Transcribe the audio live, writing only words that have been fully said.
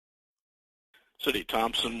Cindy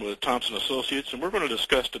Thompson with Thompson Associates, and we're going to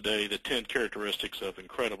discuss today the 10 characteristics of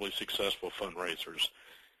incredibly successful fundraisers.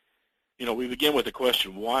 You know, we begin with the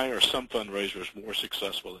question, why are some fundraisers more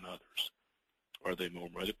successful than others? Are they more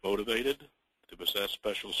motivated? To possess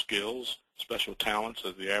special skills, special talents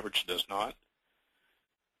that the average does not?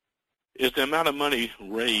 Is the amount of money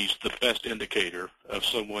raised the best indicator of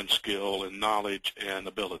someone's skill and knowledge and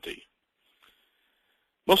ability?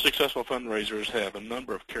 Most successful fundraisers have a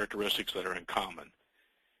number of characteristics that are in common.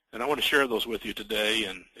 And I want to share those with you today,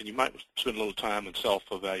 and you might spend a little time in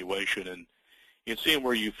self-evaluation and seeing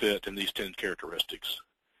where you fit in these 10 characteristics.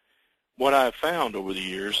 What I've found over the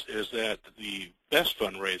years is that the best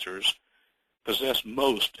fundraisers possess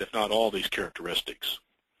most, if not all, these characteristics.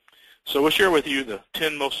 So we'll share with you the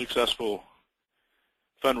 10 most successful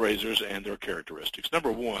fundraisers and their characteristics.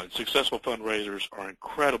 Number one, successful fundraisers are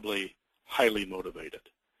incredibly highly motivated.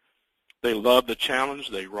 They love the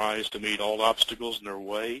challenge. They rise to meet all obstacles in their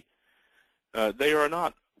way. They are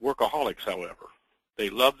not workaholics, however.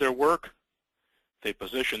 They love their work. They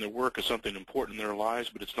position their work as something important in their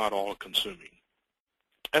lives, but it's not all-consuming.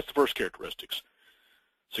 That's the first characteristics.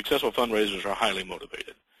 Successful fundraisers are highly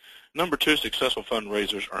motivated. Number two, successful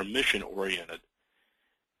fundraisers are mission-oriented.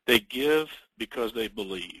 They give because they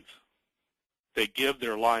believe. They give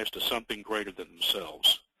their lives to something greater than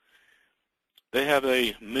themselves. They have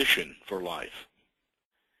a mission for life.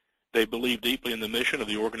 They believe deeply in the mission of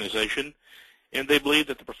the organization, and they believe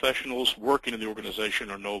that the professionals working in the organization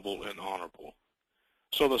are noble and honorable.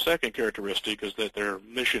 So the second characteristic is that they're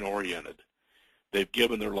mission-oriented. They've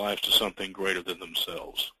given their lives to something greater than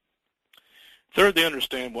themselves. Third, they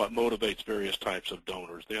understand what motivates various types of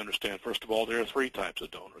donors. They understand, first of all, there are 3 types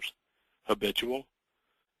of donors. Habitual,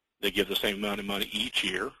 they give the same amount of money each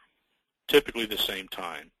year, typically the same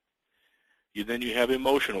time. Then you have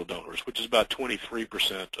emotional donors, which is about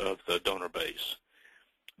 23% of the donor base.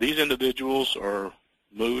 These individuals are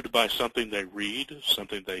moved by something they read,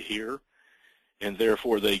 something they hear, and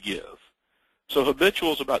therefore they give. So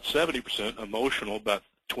habitual is about 70%, emotional about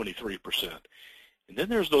 23%. And then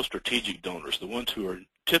there's those strategic donors, the ones who are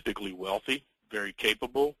typically wealthy, very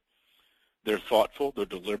capable. They're thoughtful, they're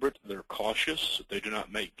deliberate, they're cautious. They do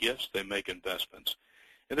not make gifts, they make investments.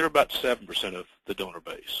 And they're about 7% of the donor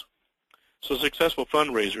base. So successful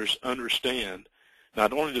fundraisers understand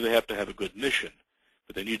not only do they have to have a good mission,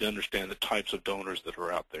 but they need to understand the types of donors that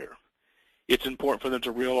are out there. It's important for them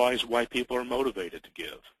to realize why people are motivated to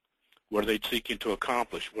give. What are they seeking to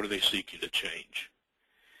accomplish? What are they seeking to change?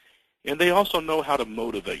 And they also know how to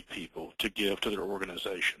motivate people to give to their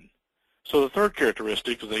organization. So the third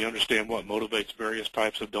characteristic is they understand what motivates various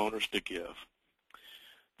types of donors to give.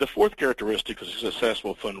 The fourth characteristic of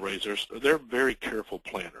successful fundraisers, they're very careful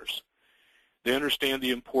planners. They understand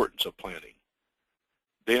the importance of planning.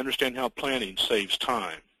 They understand how planning saves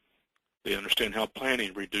time. They understand how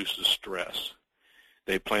planning reduces stress.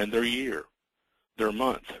 They plan their year, their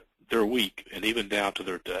month, their week, and even down to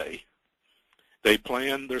their day. They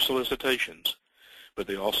plan their solicitations, but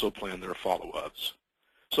they also plan their follow-ups.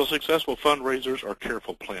 So successful fundraisers are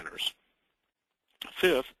careful planners.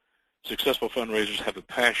 Fifth, successful fundraisers have a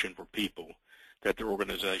passion for people that their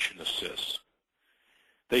organization assists.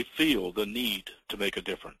 They feel the need to make a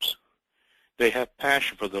difference. They have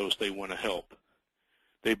passion for those they want to help.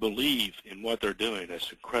 They believe in what they're doing as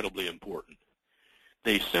incredibly important.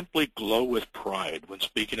 They simply glow with pride when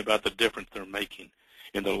speaking about the difference they're making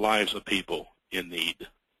in the lives of people in need.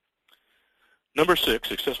 Number 6,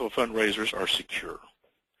 successful fundraisers are secure.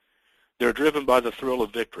 They're driven by the thrill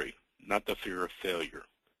of victory, not the fear of failure.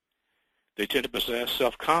 They tend to possess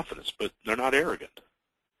self-confidence, but they're not arrogant.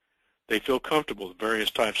 They feel comfortable with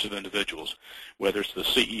various types of individuals, whether it's the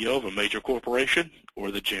CEO of a major corporation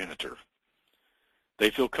or the janitor. They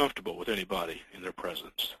feel comfortable with anybody in their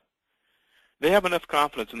presence. They have enough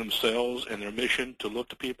confidence in themselves and their mission to look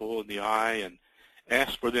to people in the eye and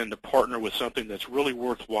ask for them to partner with something that's really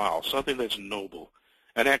worthwhile, something that's noble,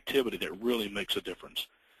 an activity that really makes a difference.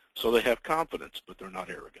 So they have confidence, but they're not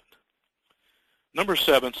arrogant. Number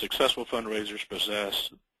 7, successful fundraisers possess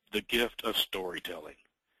the gift of storytelling.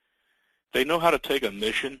 They know how to take a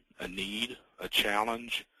mission, a need, a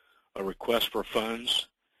challenge, a request for funds,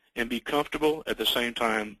 and be comfortable at the same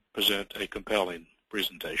time present a compelling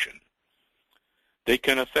presentation. They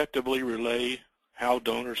can effectively relay how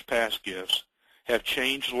donors' past gifts have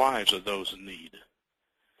changed lives of those in need.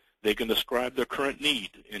 They can describe their current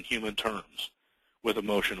need in human terms with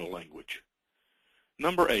emotional language.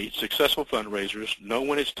 Number 8, successful fundraisers know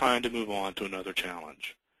when it's time to move on to another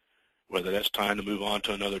challenge, whether that's time to move on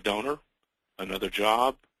to another donor, another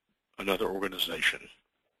job, another organization.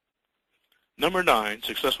 Number 9,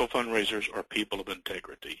 successful fundraisers are people of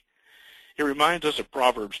integrity. It reminds us of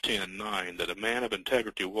Proverbs 10:9 that a man of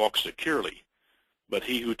integrity walks securely, but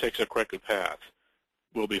he who takes a crooked path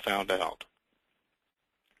will be found out.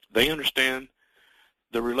 They understand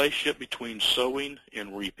the relationship between sowing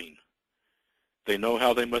and reaping. They know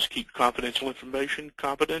how they must keep confidential information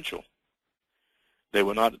confidential. They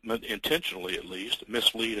will not, intentionally at least,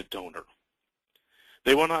 mislead a donor.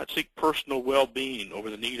 They will not seek personal well-being over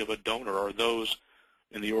the need of a donor or those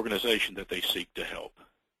in the organization that they seek to help.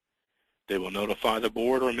 They will notify the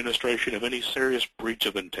board or administration of any serious breach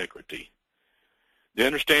of integrity. They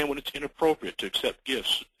understand when it's inappropriate to accept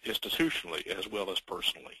gifts institutionally as well as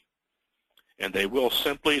personally. And they will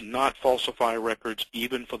simply not falsify records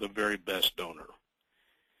even for the very best donor.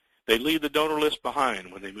 They leave the donor list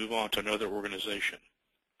behind when they move on to another organization.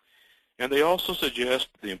 And they also suggest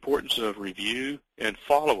the importance of review and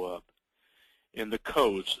follow-up in the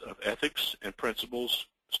codes of ethics and principles,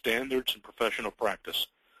 standards, and professional practice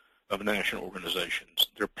of national organizations.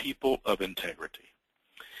 They're people of integrity.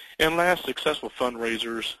 And last, successful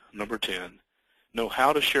fundraisers, number 10, know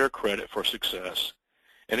how to share credit for success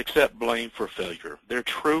and accept blame for failure. They're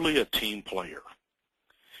truly a team player.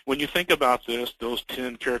 When you think about this, those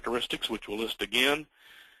 10 characteristics, which we'll list again,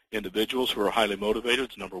 individuals who are highly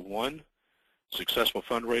motivated is number 1. Successful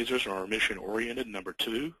fundraisers are mission-oriented, number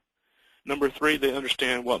 2. Number 3, they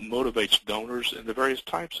understand what motivates donors and the various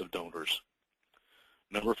types of donors.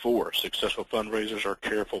 Number 4, successful fundraisers are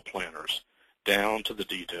careful planners, down to the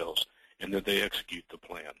details, and then they execute the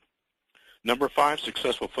plan. Number 5,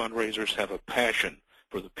 successful fundraisers have a passion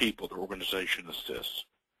for the people the organization assists.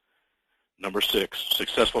 Number 6,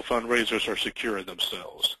 successful fundraisers are secure in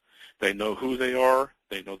themselves. They know who they are,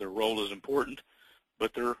 they know their role is important,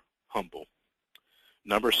 but they're humble.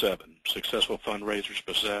 Number 7, successful fundraisers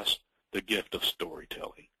possess the gift of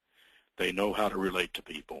storytelling. They know how to relate to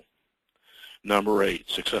people. Number 8,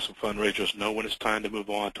 successful fundraisers know when it's time to move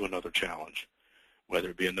on to another challenge, whether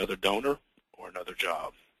it be another donor or another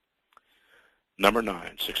job. Number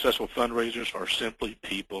 9, successful fundraisers are simply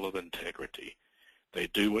people of integrity. They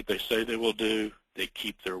do what they say they will do, they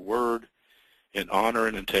keep their word, and honor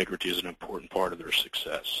and integrity is an important part of their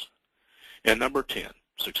success. And number 10,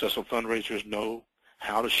 successful fundraisers know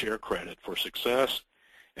how to share credit for success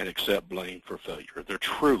and accept blame for failure. They're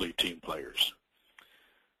truly team players.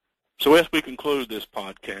 So as we conclude this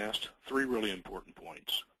podcast, 3 really important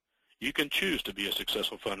points. You can choose to be a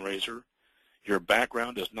successful fundraiser. Your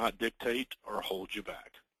background does not dictate or hold you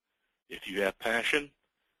back. If you have passion,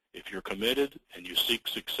 if you're committed and you seek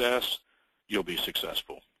success, you'll be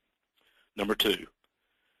successful. Number 2,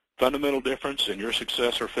 fundamental difference in your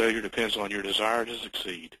success or failure depends on your desire to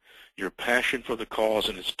succeed, your passion for the cause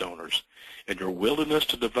and its donors, and your willingness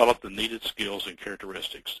to develop the needed skills and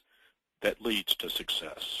characteristics that leads to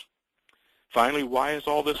success. Finally, why is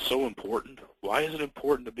all this so important? Why is it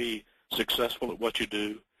important to be successful at what you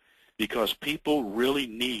do? Because people really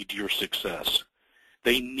need your success.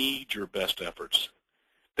 They need your best efforts.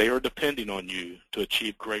 They are depending on you to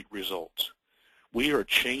achieve great results. We are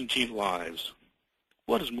changing lives.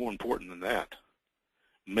 What is more important than that?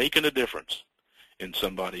 Making a difference in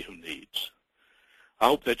somebody who needs. I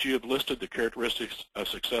hope that you have listed the characteristics of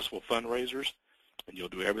successful fundraisers, and you'll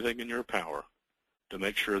do everything in your power to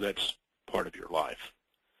make sure that's part of your life.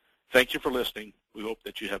 Thank you for listening. We hope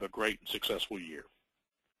that you have a great and successful year.